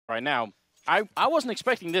right now. I wasn't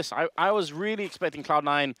expecting this. I was really expecting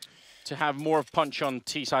Cloud9 to have more punch on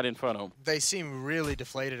T side Inferno. They seem really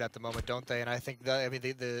deflated at the moment, don't they? And I think that, I mean,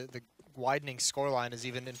 the widening scoreline is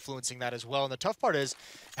even influencing that as well. And the tough part is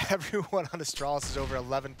everyone on Astralis is over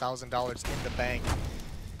 $11,000 in the bank.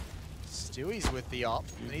 Stewie's with the op,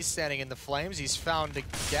 and he's standing in the flames. He's found a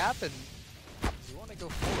gap, and does he want to go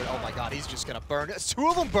forward? Oh my god, he's just going to burn. Two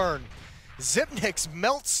of them burn. Xyp9x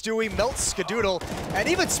melts Stewie, melts Skadoodle, and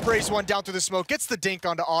even sprays one down through the smoke, gets the dink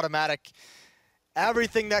onto automatic.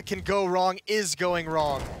 Everything that can go wrong is going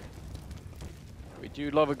wrong. We do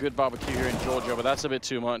love a good barbecue here in Georgia, but that's a bit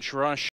too much. Rush.